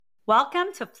Welcome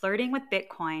to Flirting with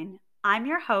Bitcoin. I'm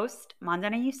your host,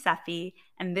 Mandana Yousefi,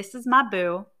 and this is my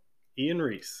boo, Ian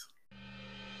Reese.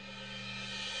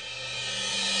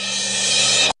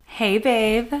 Hey,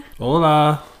 babe.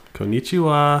 Hola.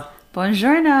 Konnichiwa.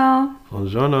 Buongiorno.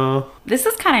 Buongiorno. This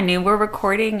is kind of new. We're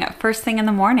recording first thing in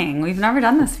the morning. We've never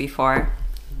done this before.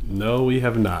 No, we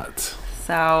have not.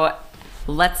 So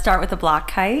let's start with the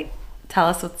block kite. Tell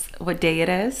us what day it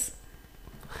is.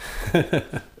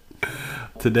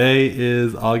 Today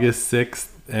is August 6th,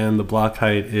 and the block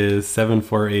height is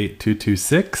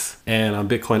 748,226. And on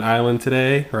Bitcoin Island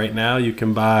today, right now, you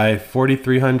can buy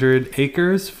 4,300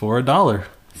 acres for $1.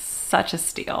 Such a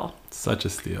steal. Such a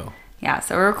steal. Yeah,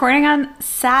 so we're recording on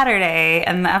Saturday,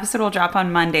 and the episode will drop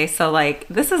on Monday. So,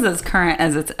 this is as current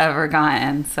as it's ever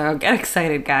gotten. So get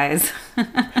excited, guys.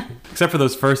 Except for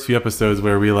those first few episodes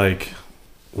where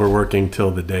we're working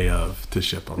till the day of to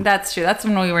ship them. That's true. That's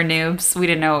when we were noobs. We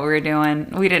didn't know what we were doing.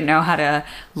 We didn't know how to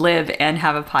live and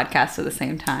have a podcast at the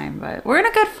same time. But we're in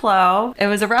a good flow. It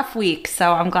was a rough week,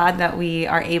 so I'm glad that we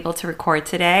are able to record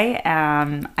today.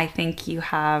 I think you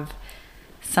have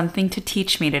something to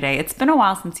teach me today. It's been a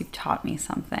while since you've taught me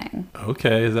something.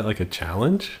 Okay. Is that like a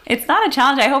challenge? It's not a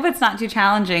challenge. I hope it's not too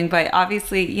challenging. But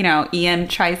obviously, Ian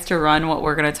tries to run what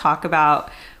we're going to talk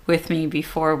about with me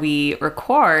before we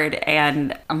record,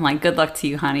 and I'm like, good luck to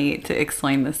you, honey, to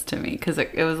explain this to me, because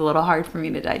it was a little hard for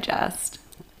me to digest.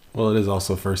 Well, it is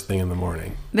also first thing in the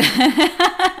morning.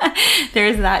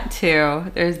 There's that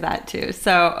too.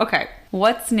 So, okay,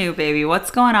 what's new, baby? What's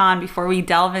going on before we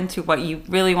delve into what you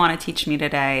really want to teach me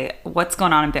today? What's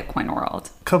going on in Bitcoin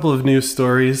world? A couple of news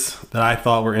stories that I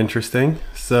thought were interesting.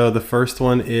 So the first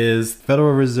one is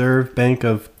Federal Reserve Bank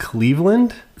of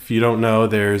Cleveland. If you don't know,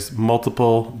 there's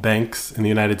multiple banks in the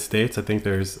United States. I think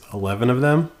there's 11 of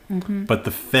them. Mm-hmm. But the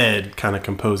Fed kind of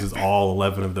composes all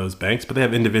 11 of those banks, but they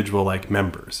have individual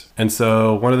members. And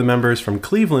so one of the members from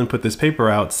Cleveland put this paper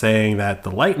out saying that the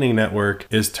Lightning Network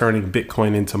is turning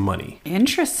Bitcoin into money.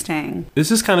 Interesting. This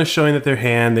is kind of showing that their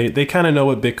hand, they kind of know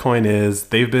what Bitcoin is.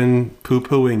 They've been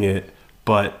poo-pooing it,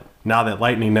 but now that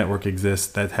Lightning Network exists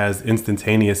that has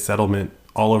instantaneous settlement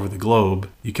all over the globe,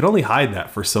 you can only hide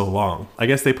that for so long. I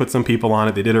guess they put some people on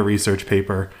it. They did a research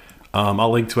paper.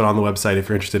 I'll link to it on the website if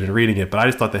you're interested in reading it. But I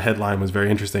just thought the headline was very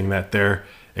interesting that they're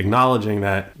acknowledging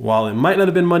that while it might not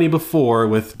have been money before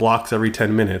with blocks every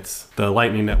 10 minutes, the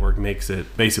Lightning Network makes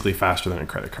it basically faster than a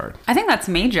credit card. I think that's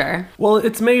major. Well,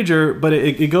 it's major, but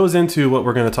it goes into what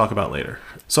we're going to talk about later.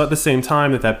 So at the same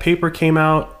time that paper came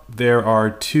out, there are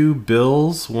two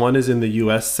bills. One is in the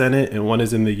US Senate and one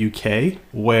is in the UK,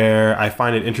 where I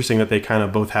find it interesting that they kind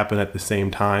of both happen at the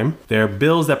same time. They're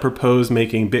bills that propose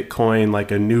making Bitcoin like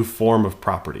a new form of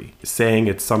property, saying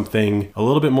it's something a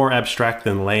little bit more abstract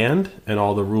than land and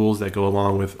all the rules that go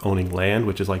along with owning land,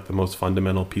 which is like the most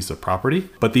fundamental piece of property.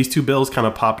 But these two bills kind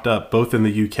of popped up both in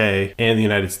the UK and the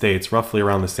United States roughly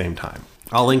around the same time.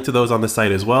 I'll link to those on the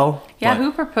site as well. Yeah,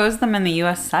 who proposed them in the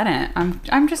U.S. Senate?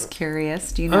 I'm just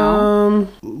curious. Do you know?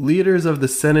 Leaders of the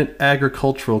Senate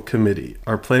Agricultural Committee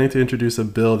are planning to introduce a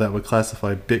bill that would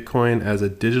classify Bitcoin as a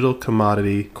digital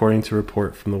commodity, according to a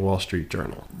report from the Wall Street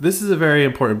Journal. This is a very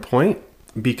important point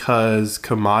because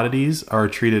commodities are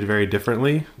treated very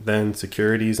differently than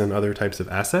securities and other types of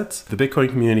assets. The Bitcoin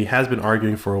community has been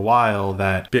arguing for a while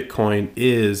that Bitcoin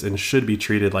is and should be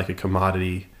treated like a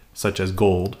commodity, such as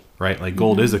gold. Right? Like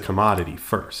gold is a commodity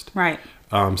first. Right.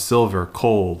 Silver,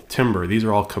 coal, timber, these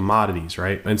are all commodities,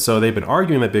 right? And so they've been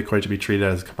arguing that Bitcoin should be treated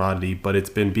as a commodity, but it's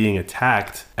been being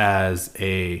attacked as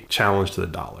a challenge to the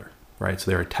dollar, right? So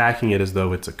they're attacking it as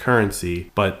though it's a currency,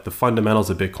 but the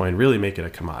fundamentals of Bitcoin really make it a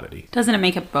commodity. Doesn't it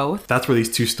make it both? That's where these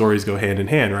two stories go hand in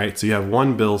hand, right? So you have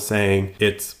one bill saying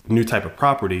it's a new type of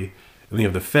property, and you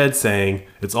have the Fed saying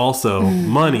it's also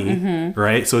money,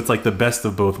 right? So it's like the best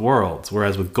of both worlds.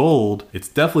 Whereas with gold, it's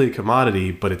definitely a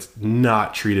commodity, but it's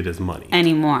not treated as money.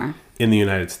 Anymore. In the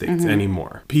United States,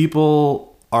 anymore.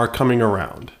 People are coming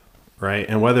around, right?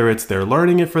 And whether it's they're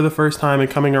learning it for the first time and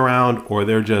coming around, or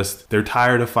they're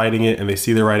tired of fighting it and they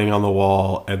see the writing on the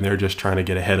wall and they're just trying to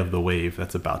get ahead of the wave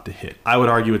that's about to hit. I would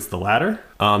argue it's the latter.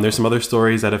 There's some other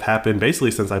stories that have happened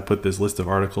basically since I put this list of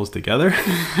articles together.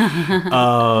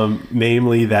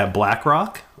 Namely that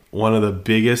BlackRock, one of the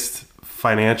biggest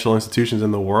financial institutions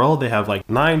in the world, they have like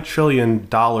 $9 trillion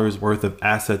worth of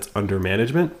assets under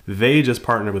management. They just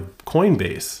partnered with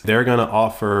Coinbase. They're going to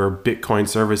offer Bitcoin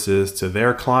services to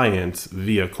their clients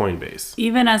via Coinbase.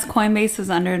 Even as Coinbase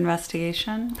is under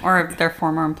investigation or their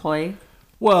former employee?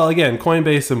 Well, again,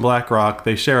 Coinbase and BlackRock,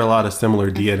 they share a lot of similar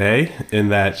DNA in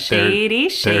that they're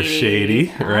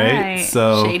shady, right?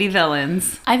 So shady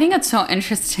villains. I think it's so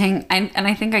interesting, and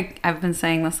I think I've been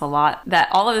saying this a lot, that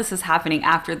all of this is happening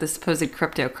after the supposed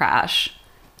crypto crash.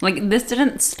 Like, this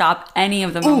didn't stop any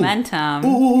of the momentum.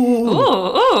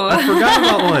 Ooh. I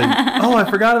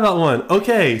forgot about one.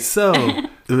 Okay, so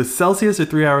it was Celsius or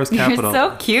 3 Hours Capital. You're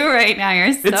so cute right now.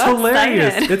 You're so It's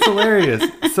hilarious. excited. It's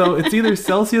hilarious. So it's either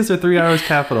Celsius or 3 Hours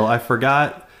Capital. I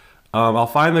forgot. I'll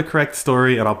find the correct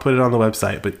story and I'll put it on the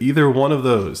website. But either one of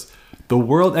those, the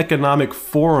World Economic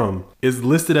Forum is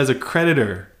listed as a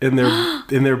creditor in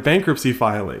their bankruptcy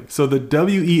filing. So the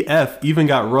WEF even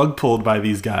got rug pulled by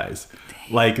these guys.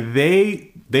 Like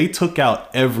they took out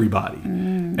everybody.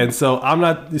 And so I'm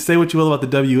not, say what you will about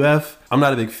the WF, I'm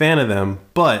not a big fan of them,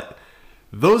 but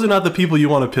those are not the people you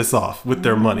want to piss off with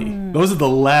their money. Those are the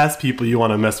last people you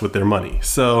want to mess with their money.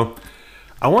 So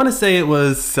I want to say it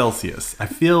was Celsius. I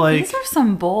feel like these are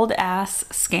some bold ass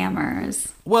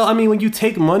scammers. Well, I mean, when you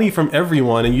take money from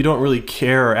everyone and you don't really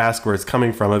care or ask where it's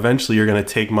coming from, eventually you're going to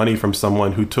take money from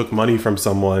someone who took money from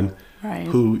someone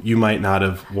who you might not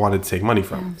have wanted to take money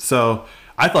from. Yeah. So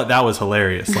I thought that was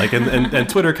hilarious. Like, and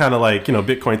Twitter kind of like,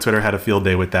 Bitcoin Twitter had a field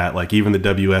day with that. Like, even the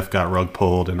WF got rug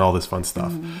pulled and all this fun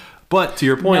stuff. But to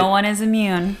your point, no one is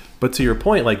immune. But to your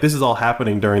point, like, this is all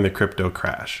happening during the crypto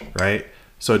crash, right?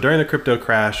 So during the crypto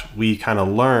crash, we kind of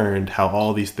learned how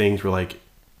all these things were like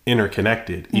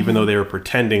interconnected, even though they were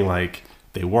pretending like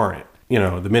they weren't.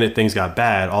 The minute things got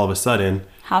bad, all of a sudden,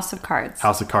 House of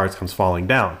Cards comes falling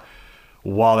down.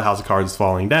 While the House of Cards is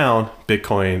falling down,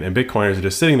 Bitcoin and Bitcoiners are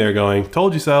just sitting there going,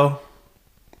 told you so.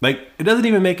 Like, it doesn't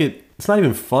even make it, it's not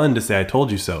even fun to say I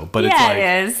told you so, but it's like,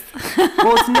 it is.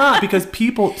 Well, it's not, because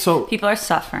people are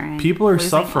suffering. People are losing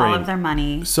suffering all of their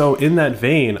money. So in that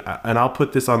vein, and I'll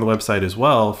put this on the website as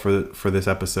well for this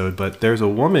episode, but there's a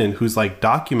woman who's like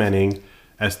documenting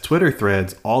as Twitter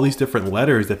threads all these different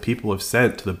letters that people have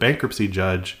sent to the bankruptcy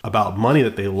judge about money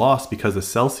that they lost because of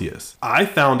Celsius. I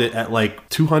found it at like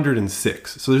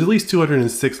 206. So there's at least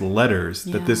 206 letters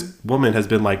that this woman has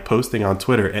been like posting on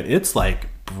Twitter, and it's like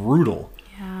brutal.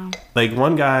 Yeah. Like,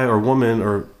 one guy or woman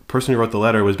or person who wrote the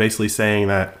letter was basically saying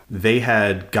that they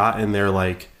had gotten their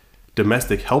like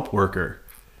domestic help worker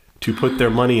to put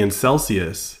their money in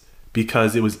Celsius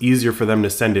because it was easier for them to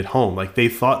send it home. Like, they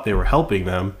thought they were helping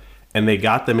them, and they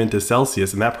got them into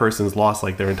Celsius, and that person's lost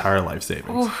like their entire life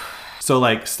savings. Oof. So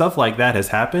like stuff like that has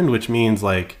happened, which means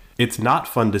like it's not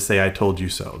fun to say I told you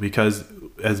so, because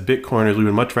as Bitcoiners, we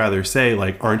would much rather say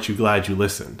like, aren't you glad you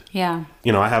listened? Yeah.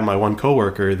 I have my one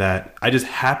coworker that I just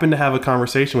happened to have a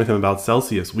conversation with him about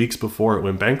Celsius weeks before it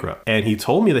went bankrupt. And he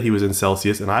told me that he was in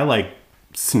Celsius, and I like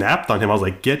snapped on him. I was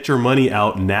like, get your money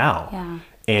out now. Yeah.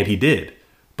 And he did.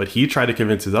 But he tried to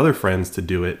convince his other friends to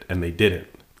do it, and they didn't.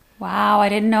 Wow, I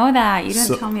didn't know that. You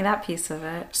didn't tell me that piece of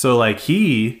it. So like,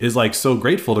 he is like so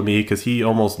grateful to me because he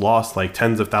almost lost like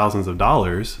tens of thousands of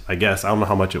dollars. I guess I don't know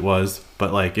how much it was,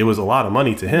 but like it was a lot of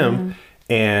money to him,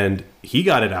 and he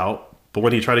got it out. But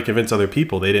when he tried to convince other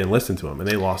people, they didn't listen to him, and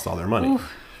they lost all their money.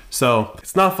 Oof. So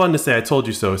it's not fun to say I told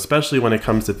you so, especially when it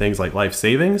comes to things like life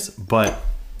savings. But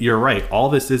you're right. All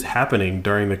this is happening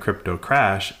during the crypto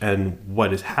crash. And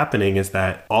what is happening is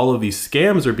that all of these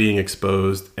scams are being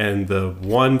exposed. And the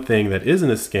one thing that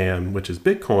isn't a scam, which is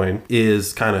Bitcoin,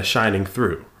 is kind of shining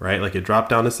through, right? Like, it dropped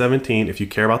down to 17. If you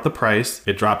care about the price,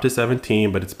 it dropped to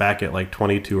 17, but it's back at like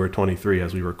 22 or 23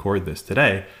 as we record this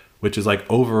today, which is like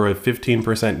over a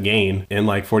 15% gain in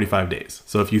like 45 days.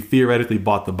 So if you theoretically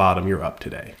bought the bottom, you're up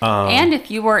today. And if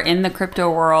you were in the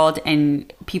crypto world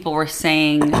and people were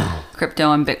saying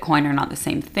crypto and Bitcoin are not the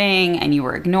same thing, and you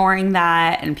were ignoring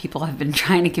that, and people have been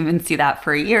trying to convince you that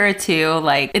for a year or two,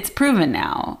 like, it's proven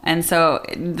now. And so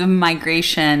the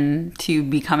migration to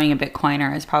becoming a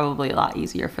Bitcoiner is probably a lot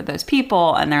easier for those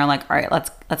people. And they're like, all right,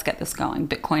 let's get this going.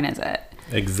 Bitcoin is it.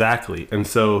 Exactly. And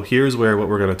so here's where what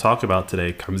we're going to talk about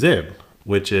today comes in,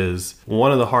 which is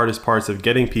one of the hardest parts of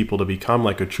getting people to become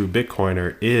like a true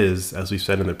Bitcoiner is, as we've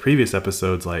said in the previous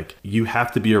episodes, like, you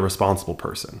have to be a responsible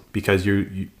person, because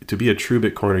you to be a true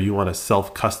Bitcoiner, you want to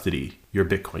self-custody your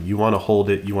Bitcoin. You want to hold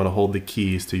it. You want to hold the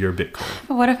keys to your Bitcoin.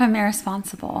 But what if I'm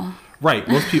irresponsible? Right.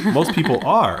 Most people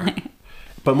are.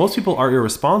 But most people are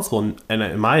irresponsible, and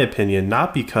in my opinion,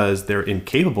 not because they're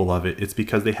incapable of it. It's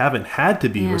because they haven't had to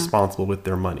be responsible with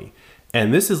their money.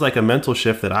 And this is like a mental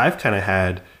shift that I've kind of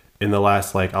had in the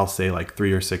last, like, I'll say like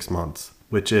 3 or 6 months,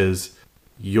 which is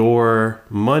your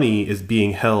money is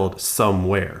being held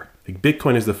somewhere. Like,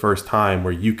 Bitcoin is the first time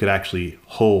where you could actually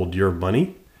hold your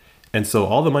money. And so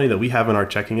all the money that we have in our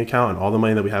checking account and all the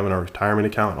money that we have in our retirement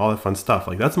account and all that fun stuff,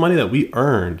 like that's money that we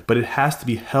earned, but it has to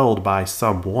be held by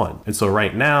someone. And so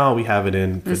right now we have it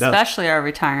in especially our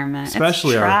retirement.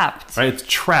 Especially it's trapped. Right? It's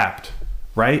trapped,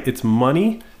 right? It's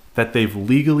money that they've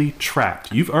legally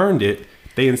trapped. You've earned it.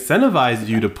 They incentivized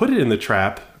you to put it in the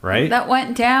trap, right? That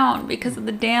went down because of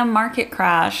the damn market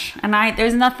crash. And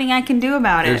there's nothing I can do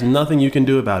about it. There's nothing you can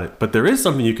do about it. But there is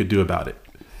something you could do about it.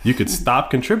 You could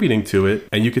stop contributing to it,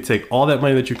 and you could take all that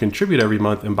money that you contribute every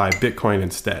month and buy Bitcoin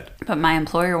instead. But my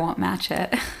employer won't match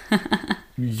it.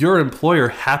 Your employer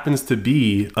happens to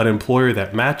be an employer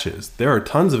that matches. There are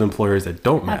tons of employers that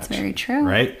don't match. That's very true.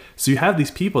 Right? So you have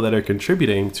these people that are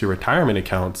contributing to retirement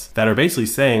accounts that are basically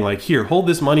saying, like, here, hold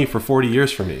this money for 40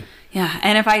 years for me. Yeah,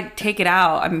 and if I take it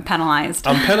out, I'm penalized.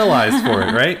 I'm penalized for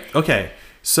it, right? Okay.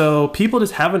 So people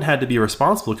just haven't had to be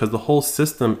responsible because the whole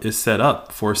system is set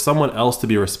up for someone else to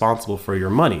be responsible for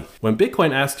your money. When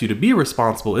Bitcoin asks you to be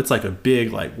responsible, it's like a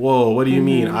big like, whoa, what do you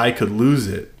mean I could lose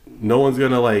it? No one's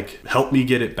going to like help me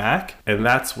get it back. And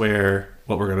that's where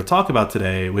what we're going to talk about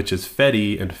today, which is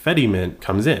Fedi and FediMint,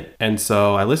 comes in. And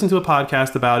so I listened to a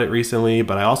podcast about it recently,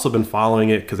 but I also been following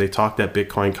it because they talked at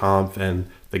Bitcoin Conf, and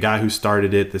the guy who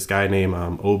started it, this guy named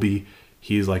Obi,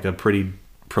 he's like a pretty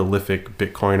prolific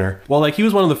Bitcoiner. Well, like he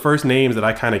was one of the first names that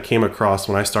I kind of came across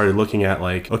when I started looking at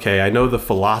like, okay, I know the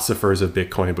philosophers of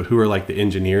Bitcoin, but who are like the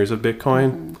engineers of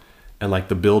Bitcoin and like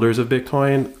the builders of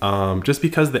Bitcoin? Just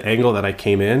because the angle that I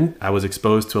came in, I was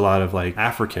exposed to a lot of like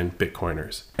African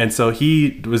Bitcoiners. And so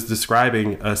he was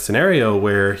describing a scenario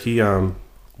where he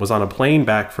was on a plane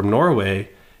back from Norway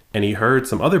and he heard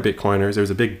some other Bitcoiners. There was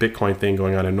a big Bitcoin thing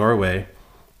going on in Norway,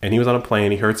 and he was on a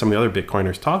plane. He heard some of the other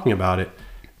Bitcoiners talking about it.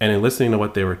 And in listening to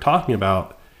what they were talking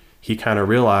about, he kind of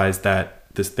realized that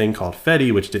this thing called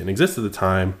Fedi, which didn't exist at the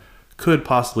time, could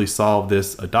possibly solve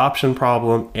this adoption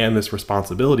problem and this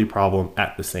responsibility problem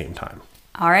at the same time.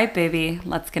 All right, baby,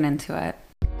 let's get into it.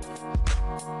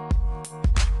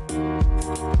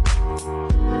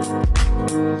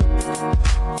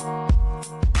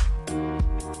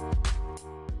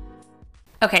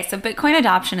 Okay, so Bitcoin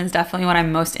adoption is definitely what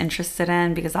I'm most interested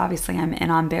in because obviously I'm in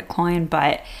on Bitcoin,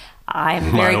 but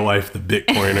I'm my wife, the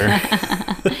Bitcoiner.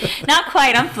 Not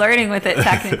quite. I'm flirting with it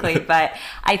technically, but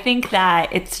I think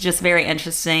that it's just very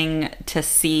interesting to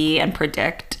see and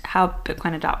predict how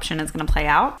Bitcoin adoption is going to play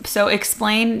out. So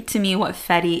explain to me what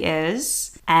Fedi is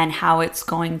and how it's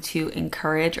going to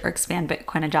encourage or expand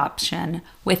Bitcoin adoption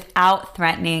without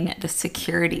threatening the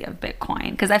security of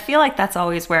Bitcoin. Because I feel like that's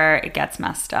always where it gets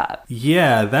messed up.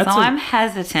 Yeah, I'm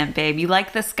hesitant, babe. You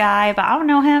like this guy, but I don't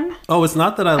know him. Oh, it's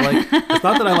not that I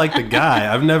like the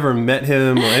guy. I've never met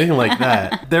him or anything like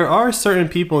that. There are certain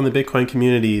people in the Bitcoin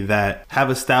community that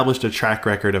have established a track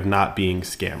record of not being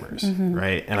scammers,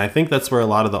 right? And I think that's where a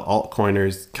lot of the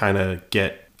altcoiners kind of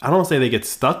get, I don't want to say they get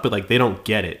stuck, but like they don't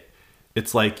get it.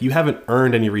 It's like you haven't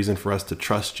earned any reason for us to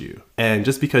trust you. And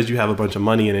just because you have a bunch of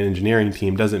money in an engineering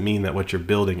team doesn't mean that what you're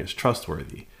building is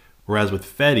trustworthy. Whereas with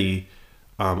Fedi,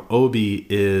 Obi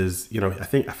is, I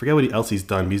forget what else he's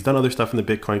done, but he's done other stuff in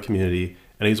the Bitcoin community,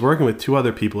 and he's working with two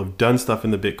other people who have done stuff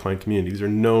in the Bitcoin community. These are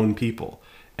known people.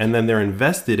 And then they're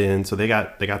invested in, so they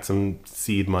got some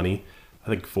seed money, I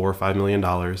think $4 or $5 million,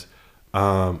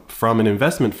 from an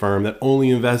investment firm that only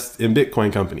invests in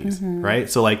Bitcoin companies, right?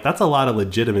 So like that's a lot of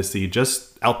legitimacy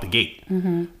just out the gate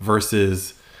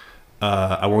versus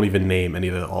I won't even name any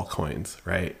of the altcoins,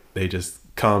 right? They just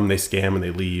come, they scam, and they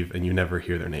leave, and you never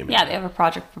hear their name. Yeah, they have a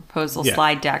project proposal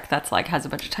slide deck that's like has a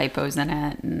bunch of typos in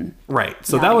it, and right.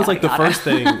 So that was like the first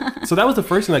thing. So that was the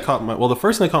first thing that caught the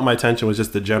first thing that caught my attention was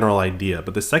just the general idea.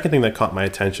 But the second thing that caught my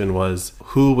attention was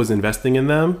who was investing in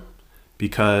them.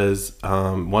 Because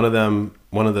one of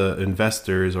the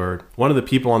investors or one of the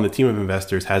people on the team of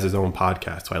investors has his own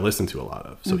podcast, so I listen to a lot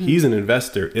of. So he's an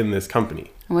investor in this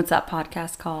company. What's that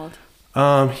podcast called?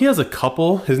 He has a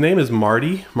couple. His name is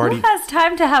Marty. Who has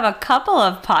time to have a couple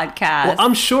of podcasts? Well,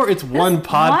 I'm sure it's one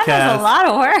podcast. One is a lot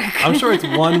of work. I'm sure it's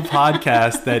one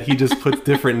podcast that he just puts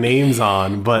different names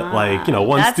on, but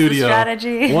one that's studio, the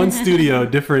strategy. One studio,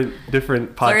 different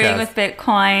podcasts. Flirting with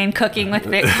Bitcoin, cooking with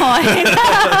Bitcoin.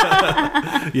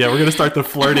 Yeah, we're gonna start the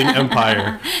flirting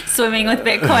empire. Swimming with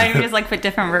Bitcoin. We just like put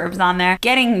different verbs on there.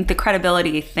 Getting the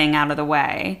credibility thing out of the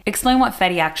way. Explain what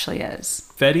Fedi actually is.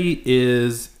 Fedi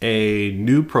is a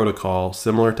new protocol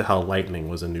similar to how Lightning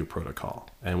was a new protocol.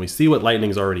 And we see what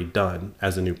Lightning's already done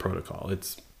as a new protocol.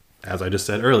 It's, as I just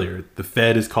said earlier, the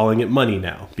Fed is calling it money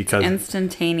now because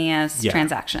instantaneous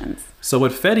transactions. So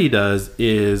what Fedi does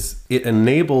is it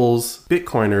enables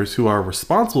Bitcoiners who are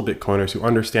responsible Bitcoiners who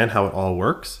understand how it all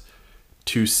works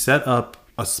to set up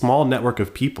a small network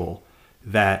of people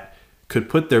that could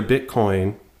put their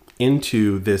Bitcoin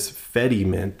into this Fedi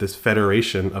mint, this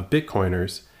federation of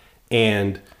Bitcoiners,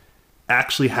 and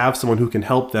actually have someone who can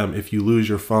help them if you lose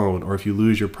your phone or if you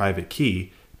lose your private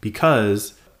key,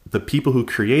 because the people who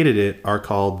created it are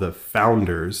called the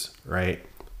founders, right?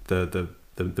 The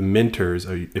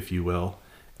minters, if you will.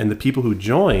 And the people who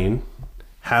join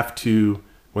have to,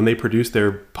 when they produce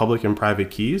their public and private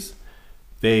keys,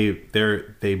 they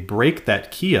break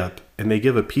that key up and they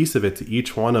give a piece of it to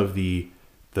each one of the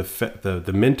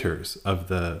minters of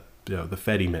the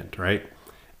Fedi mint, right?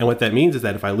 And what that means is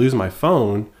that if I lose my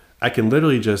phone, I can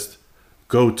literally just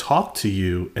go talk to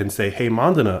you and say, hey,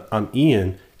 Mandana, I'm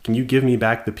Ian. Can you give me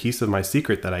back the piece of my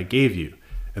secret that I gave you?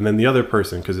 And then the other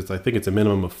person, because I think it's a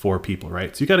minimum of 4 people,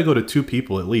 right? So you got to go to 2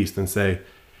 people at least and say,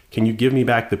 can you give me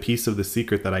back the piece of the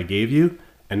secret that I gave you?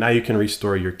 And now you can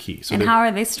restore your key. So and how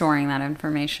are they storing that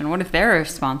information? What if they're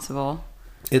responsible?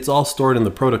 It's all stored in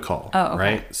the protocol, okay.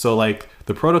 Right? So like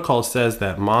the protocol says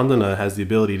that Mandana has the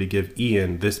ability to give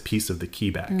Ian this piece of the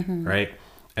key back, right?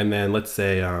 And then let's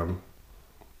say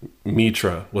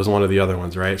Mitra was one of the other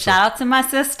ones, right? Shout out to my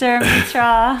sister,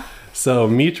 Mitra. So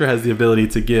Mitra has the ability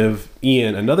to give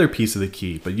Ian another piece of the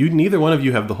key, but neither one of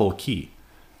you have the whole key,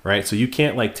 right? So you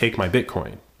can't like take my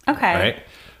Bitcoin. Okay. Right?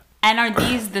 And are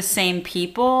these the same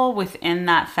people within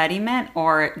that Fedi mint,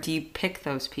 or do you pick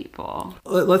those people?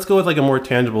 Let's go with like a more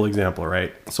tangible example,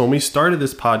 right? So when we started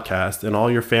this podcast and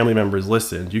all your family members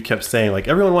listened, you kept saying like,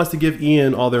 everyone wants to give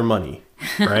Ian all their money,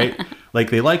 right? Like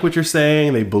they like what you're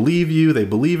saying, they believe you, they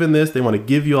believe in this, they want to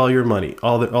give you all your money,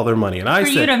 all their money. And I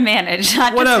said, for you to manage,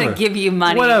 not just to give you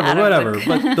money. Whatever.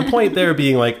 But the point there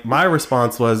being like, my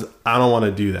response was, I don't want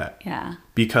to do that. Yeah.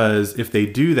 Because if they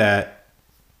do that,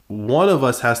 one of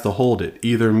us has to hold it,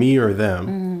 either me or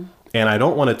them. And I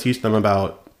don't want to teach them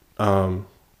about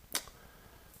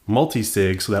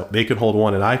multi-sig so that they could hold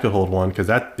one and I could hold one, because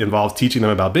that involves teaching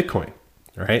them about Bitcoin,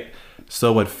 right?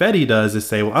 So what Fedi does is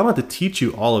say, well, I'm going to teach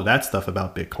you all of that stuff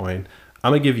about Bitcoin.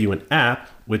 I'm going to give you an app,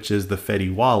 which is the Fedi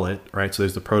wallet, right? So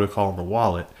there's the protocol and the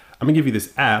wallet. I'm going to give you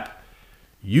this app.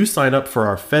 You sign up for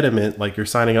our Fediment like you're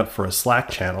signing up for a Slack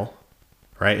channel,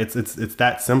 right? It's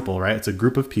that simple, right? It's a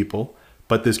group of people.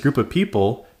 But this group of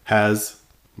people has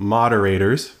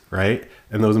moderators, right?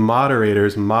 And those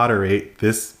moderators moderate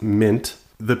this mint.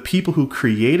 The people who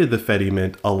created the Fedi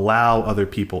mint allow other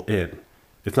people in.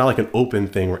 It's not like an open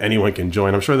thing where anyone can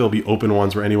join. I'm sure there'll be open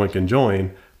ones where anyone can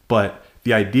join. But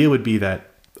the idea would be that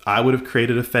I would have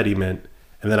created a Fedi mint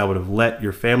and then I would have let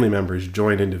your family members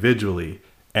join individually.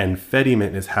 And Fedi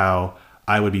mint is how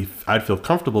I'd feel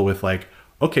comfortable with like,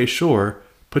 okay, sure,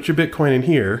 put your Bitcoin in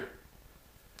here.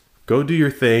 Go do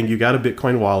your thing. You got a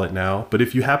Bitcoin wallet now. But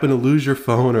if you happen to lose your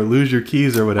phone or lose your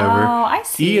keys or whatever, oh, I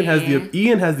see.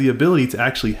 Ian has the ability to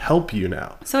actually help you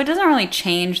now. So it doesn't really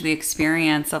change the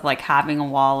experience of like having a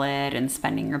wallet and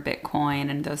spending your Bitcoin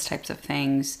and those types of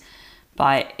things.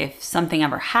 But if something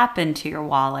ever happened to your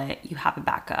wallet, you have a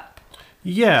backup.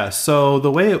 Yeah. So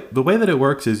the way that it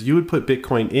works is you would put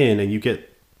Bitcoin in and you get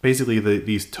basically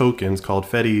these tokens called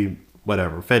Fedi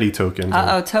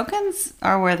tokens. Tokens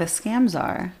are where the scams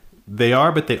are. They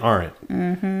are, but they aren't.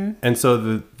 And so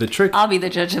the trick... I'll be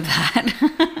the judge of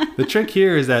that. The trick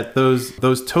here is that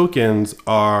those tokens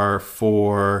are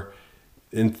for,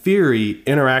 in theory,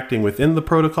 interacting within the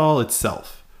protocol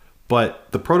itself. But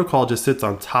the protocol just sits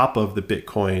on top of the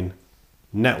Bitcoin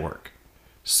network.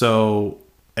 So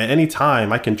at any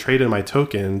time, I can trade in my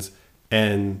tokens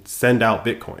and send out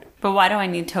Bitcoin. But why do I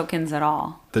need tokens at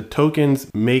all? The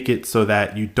tokens make it so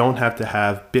that you don't have to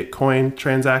have Bitcoin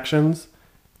transactions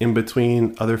in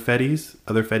between other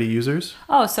Fedi users.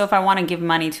 Oh, so if I want to give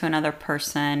money to another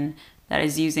person that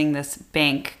is using this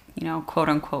bank, quote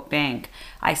unquote bank,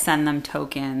 I send them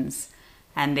tokens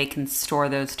and they can store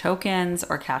those tokens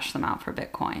or cash them out for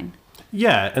Bitcoin.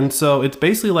 Yeah, and so it's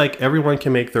basically like everyone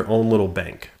can make their own little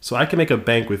bank. So I can make a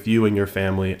bank with you and your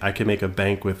family. I can make a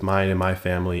bank with mine and my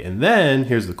family. And then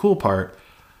here's the cool part.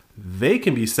 They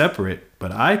can be separate,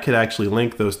 but I could actually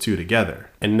link those two together.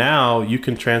 And now you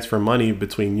can transfer money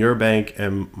between your bank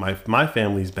and my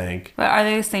family's bank. But are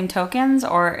they the same tokens,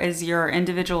 or is your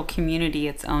individual community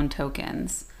its own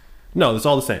tokens? No, it's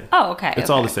all the same. Oh, okay. It's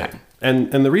all the same.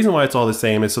 And the reason why it's all the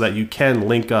same is so that you can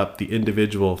link up the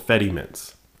individual Fedi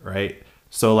mints, right?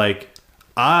 So like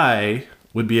I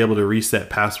would be able to reset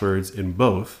passwords in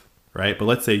both, right? But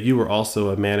let's say you were also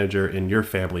a manager in your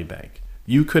family bank.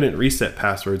 You couldn't reset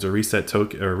passwords or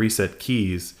reset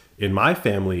keys in my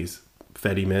family's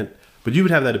Fedi mint, but you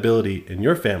would have that ability in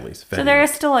your family's Fedi. So there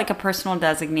is still like a personal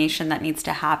designation that needs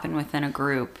to happen within a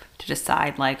group to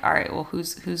decide like, all right, well,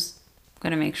 who's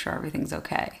going to make sure everything's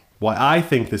okay? Why I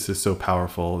think this is so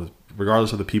powerful is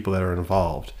regardless of the people that are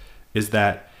involved, is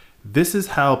that this is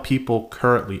how people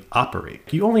currently operate.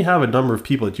 You only have a number of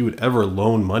people that you would ever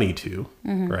loan money to,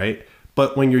 right?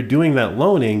 But when you're doing that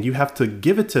loaning, you have to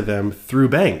give it to them through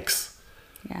banks,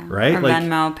 right? Or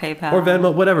Venmo, PayPal. Or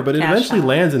Venmo, whatever. But it Cash eventually App.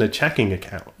 lands in a checking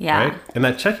account, right? And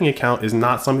that checking account is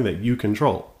not something that you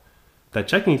control. That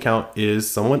checking account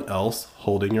is someone else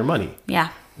holding your money. Yeah.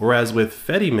 Whereas with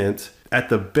FediMint, at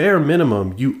the bare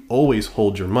minimum, you always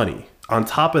hold your money. On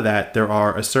top of that, there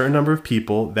are a certain number of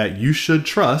people that you should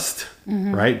trust,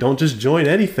 right? Don't just join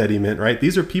any FediMint, right?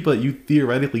 These are people that you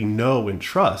theoretically know and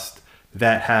trust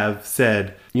that have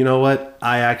said, you know what,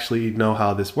 I actually know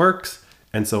how this works.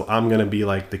 And so I'm going to be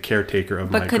like the caretaker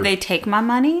of my group. But could they take my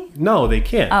money? No, they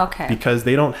can't. Okay. Because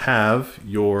they don't have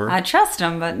your... I trust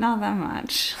them, but not that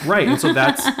much. Right. And so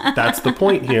that's the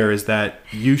point here, is that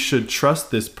you should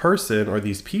trust this person or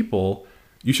these people.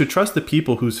 You should trust the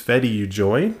people whose Fedi you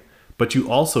join, but you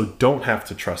also don't have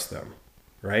to trust them,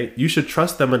 right? You should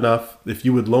trust them enough if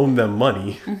you would loan them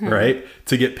money, right,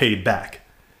 to get paid back.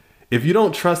 If you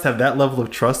don't have that level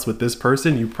of trust with this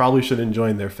person, you probably shouldn't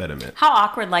join their FediMint. How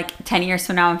awkward, like 10 years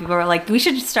from now, when people are like, we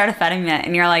should just start a FediMint,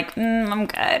 and you're like, I'm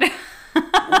good.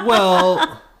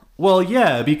 Well,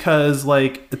 yeah, because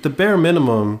like at the bare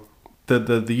minimum,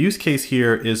 the use case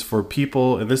here is for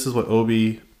people, and this is what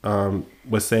Obi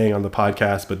was saying on the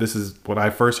podcast, but this is when I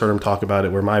first heard him talk about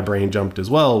it, where my brain jumped as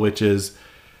well, which is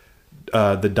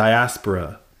the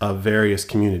diaspora of various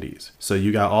communities. So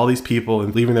you got all these people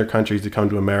leaving their countries to come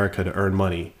to America to earn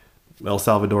money. El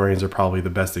Salvadorians are probably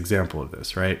the best example of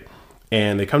this, right?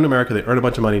 And they come to America, they earn a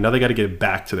bunch of money, now they got to get it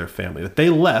back to their family that they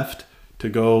left to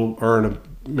go earn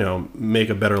make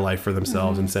a better life for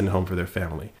themselves and send it home for their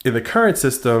family. In the current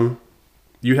system,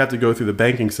 you have to go through the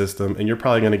banking system, and you're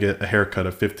probably going to get a haircut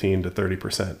of 15 to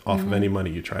 30% off of any money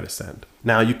you try to send.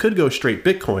 Now, you could go straight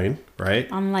Bitcoin,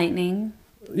 right? On Lightning.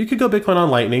 You could go Bitcoin on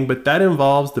Lightning, but that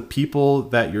involves the people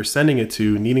that you're sending it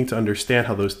to needing to understand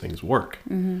how those things work.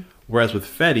 Whereas with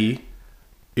Fedi,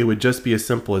 it would just be as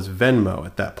simple as Venmo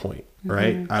at that point,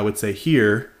 right? I would say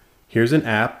here's an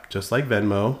app just like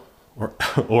Venmo or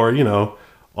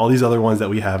all these other ones that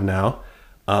we have now.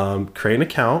 Create an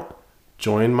account,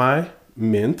 join my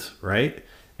Mint, right?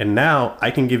 And now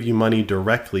I can give you money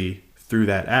directly through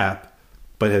that app,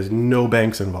 but has no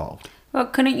banks involved. Well,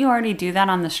 couldn't you already do that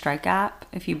on the Strike app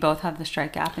if you both have the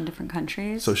Strike app in different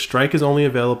countries? So Strike is only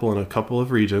available in a couple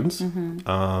of regions.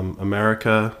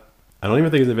 America, I don't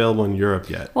even think it's available in Europe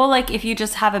yet. Well, like if you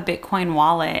just have a Bitcoin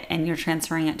wallet and you're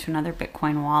transferring it to another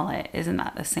Bitcoin wallet, isn't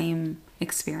that the same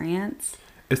experience?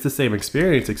 It's the same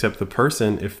experience, except the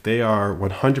person, if they are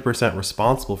 100%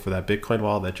 responsible for that Bitcoin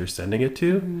wallet that you're sending it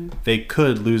to, they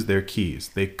could lose their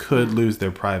keys. They could lose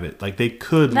their private. Like they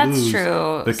could lose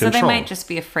true. the So control. they might just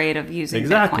be afraid of using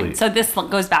Exactly. Bitcoin. So this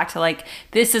goes back to like,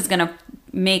 this is going to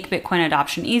make Bitcoin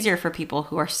adoption easier for people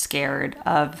who are scared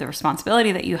of the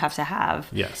responsibility that you have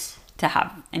Yes. to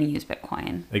have and use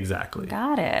Bitcoin. Exactly.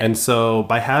 Got it. And so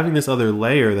by having this other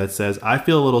layer that says, I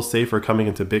feel a little safer coming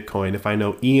into Bitcoin if I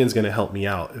know Ian's going to help me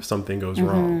out if something goes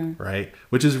wrong, right?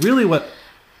 Which is really what...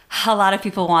 A lot of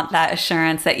people want that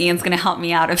assurance that Ian's going to help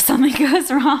me out if something goes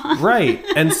wrong. Right.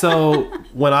 And so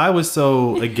when I was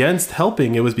so against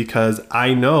helping, it was because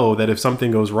I know that if something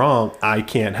goes wrong, I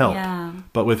can't help. Yeah.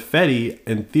 But with Fedi,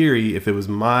 in theory, if it was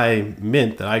my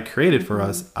mint that I created for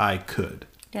us, I could.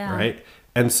 Yeah. Right.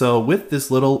 And so with this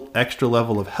little extra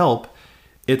level of help,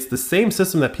 it's the same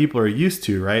system that people are used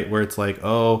to, right? Where it's like,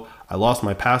 oh, I lost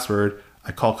my password.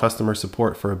 I call customer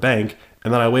support for a bank,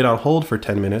 and then I wait on hold for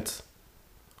 10 minutes.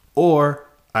 Or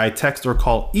I text or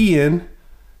call Ian,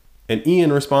 and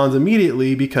Ian responds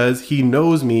immediately because he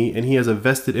knows me and he has a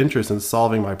vested interest in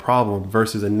solving my problem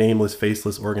versus a nameless,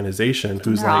 faceless organization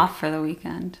who's They're like off for the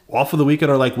weekend. Off for the weekend,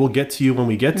 or like, we'll get to you when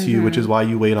we get to you, which is why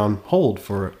you wait on hold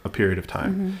for a period of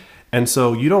time. And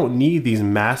so you don't need these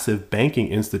massive banking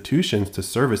institutions to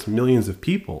service millions of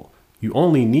people. You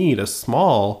only need a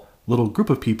small little group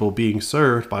of people being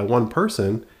served by one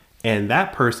person, and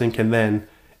that person can then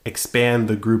expand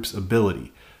the group's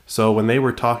ability. So when they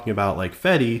were talking about like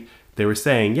Fedi, they were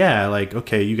saying, yeah, like,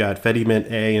 okay, you got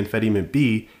FediMint A and FediMint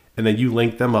B, and then you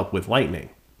link them up with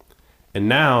Lightning. And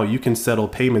now you can settle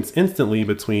payments instantly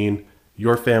between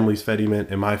your family's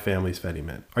FediMint and my family's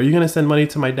FediMint. Are you going to send money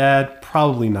to my dad?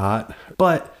 Probably not.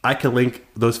 But I can link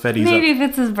those Fedis Maybe up. if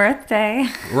it's his birthday.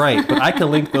 Right. But I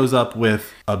can link those up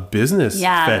with a business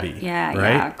Fedi. Yeah,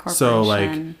 right? corporation. So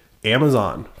like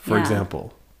Amazon, for Yeah.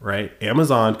 example, right?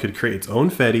 Amazon could create its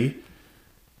own Fedi.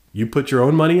 You put your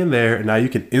own money in there, and now you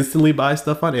can instantly buy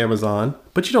stuff on Amazon.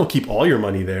 But you don't keep all your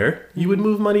money there. You would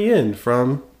move money in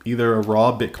from either a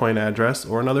raw Bitcoin address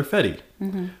or another Fedi.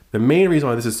 The main reason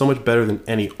why this is so much better than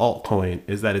any altcoin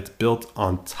is that it's built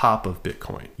on top of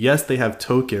Bitcoin. Yes, they have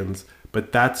tokens,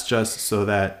 but that's just so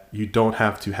that you don't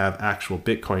have to have actual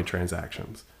Bitcoin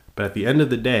transactions. But at the end of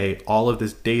the day, all of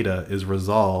this data is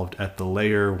resolved at the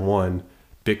layer 1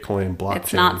 Bitcoin blockchain.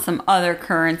 It's not some other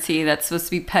currency that's supposed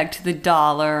to be pegged to the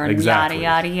dollar and Exactly.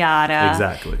 yada, yada, yada.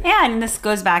 Exactly. Yeah, and this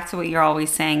goes back to what you're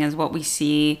always saying is what we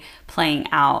see playing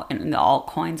out, and the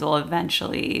altcoins will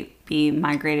eventually be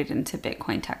migrated into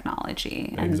Bitcoin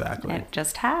technology. And Exactly. it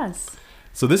just has.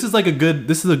 So this is a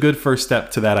good first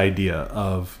step to that idea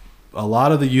of a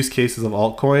lot of the use cases of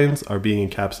altcoins are being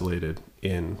encapsulated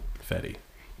in Fedi.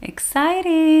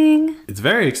 Exciting. It's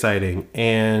very exciting,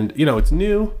 and it's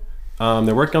new.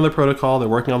 They're working on the protocol. They're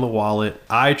working on the wallet.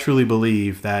 I truly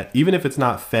believe that even if it's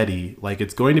not Fedi, like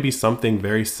it's going to be something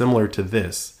very similar to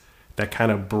this that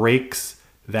kind of breaks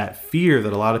that fear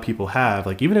that a lot of people have.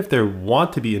 Like even if they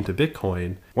want to be into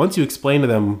Bitcoin, once you explain to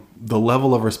them the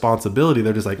level of responsibility,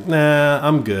 they're just like, nah,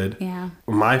 I'm good. Yeah.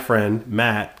 My friend,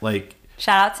 Matt, like...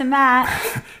 Shout out to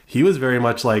Matt. He was very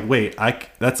much like, wait,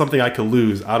 that's something I could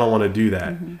lose. I don't want to do that.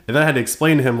 And then I had to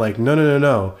explain to him like,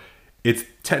 no. It's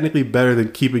technically better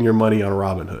than keeping your money on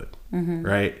Robinhood,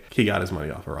 right? He got his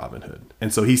money off of Robinhood.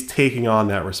 And so he's taking on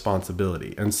that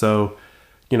responsibility. And so,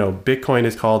 Bitcoin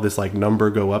is called this like number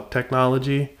go up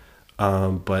technology.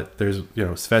 But there's,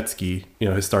 Svetsky,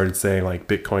 has started saying like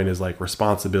Bitcoin is like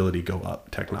responsibility go up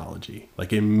technology.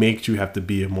 Like it makes you have to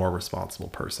be a more responsible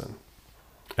person.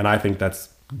 And I think that's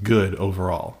good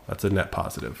overall. That's a net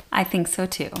positive. I think so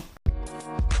too.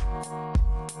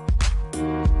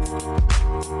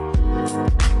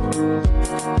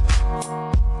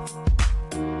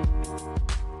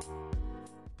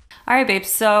 All right, babe.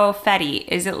 So Fedi,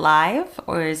 is it live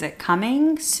or is it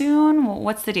coming soon?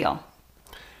 What's the deal?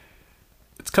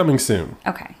 It's coming soon.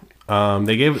 Okay.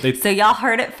 So y'all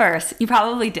heard it first. You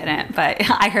probably didn't, but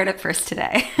I heard it first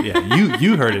today. Yeah,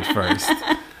 you heard it first.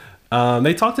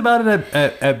 They talked about it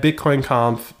at Bitcoin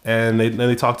Conf, and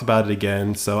they talked about it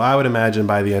again. So I would imagine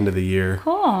by the end of the year,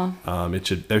 Cool.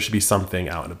 There should be something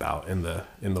out and about in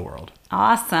the world.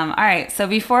 Awesome. All right. So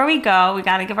before we go, we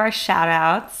got to give our shout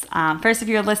outs. First, if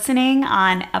you're listening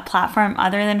on a platform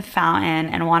other than Fountain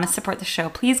and want to support the show,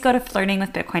 please go to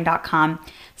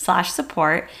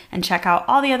flirtingwithbitcoin.com/support and check out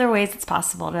all the other ways it's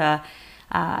possible to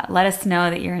let us know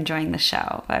that you're enjoying the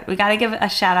show. But we got to give a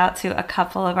shout out to a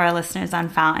couple of our listeners on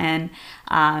Fountain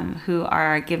who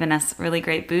are giving us really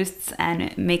great boosts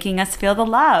and making us feel the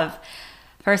love.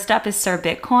 First up is Sir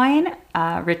Bitcoin,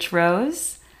 Rich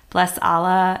Rose, Bless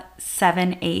Allah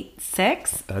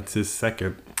 786. That's his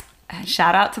second.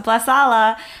 Shout out to Bless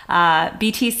Allah.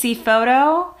 BTC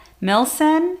Photo,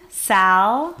 Milson,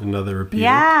 Sal. Another repeat.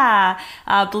 Yeah.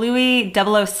 Bluey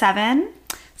 007,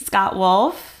 Scott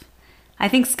Wolf. I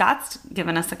think Scott's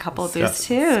given us a couple of boosts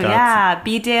too. Yeah.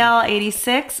 B-Dale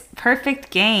 86,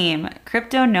 Perfect Game,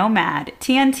 Crypto Nomad,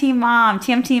 TNT Mom,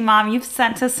 you've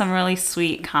sent us some really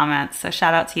sweet comments. So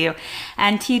shout out to you.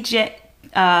 And T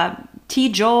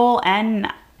Joel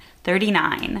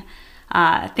N39.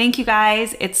 Thank you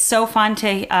guys. It's so fun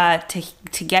to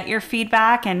get your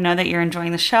feedback and know that you're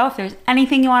enjoying the show. If there's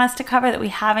anything you want us to cover that we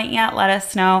haven't yet, let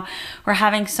us know. We're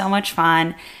having so much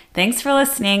fun. Thanks for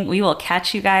listening. We will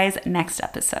catch you guys next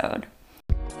episode.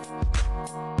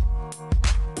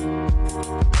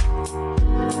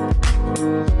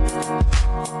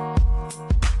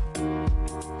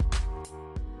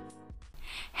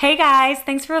 Hey guys,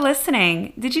 thanks for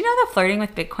listening. Did you know the Flirting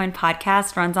with Bitcoin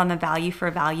podcast runs on the value for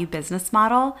value business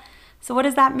model? So what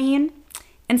does that mean?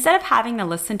 Instead of having to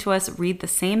listen to us read the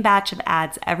same batch of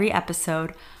ads every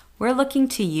episode, we're looking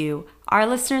to you, our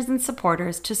listeners and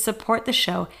supporters, to support the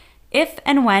show if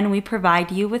and when we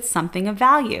provide you with something of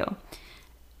value.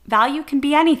 Value can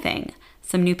be anything: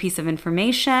 some new piece of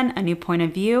information, a new point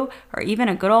of view, or even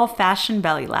a good old-fashioned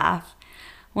belly laugh.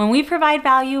 When we provide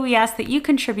value, we ask that you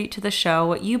contribute to the show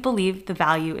what you believe the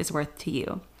value is worth to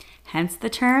you. Hence the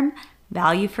term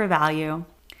value for value.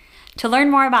 To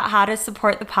learn more about how to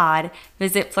support the pod,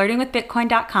 visit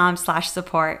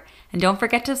flirtingwithbitcoin.com/support. And don't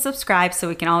forget to subscribe so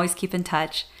we can always keep in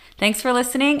touch. Thanks for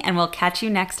listening, and we'll catch you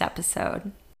next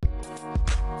episode.